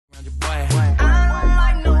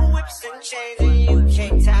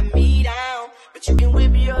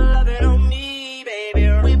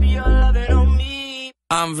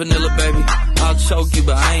I'm vanilla, baby. I'll choke you,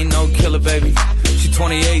 but I ain't no killer, baby. She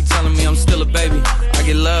 28, telling me I'm still a baby. I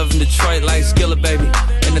get love in Detroit like Skillet, baby.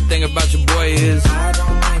 And the thing about your boy is I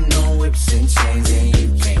don't like no whips and chains, and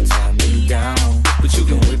you can't tie me down. But you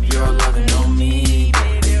can whip your lovin' on me,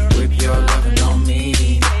 baby. Whip your lovin' on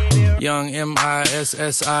me. Young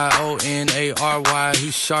MISSIONARY.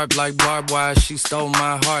 He sharp like barbed wire. She stole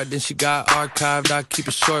my heart, then she got archived. I keep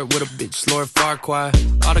it short with a bitch, Lord Farquhar.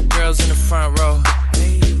 All the girls in the front row,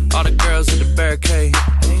 all the girls at the barricade,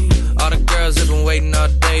 all the girls that been waiting all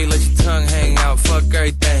day. Let your tongue hang out, fuck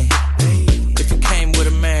everything.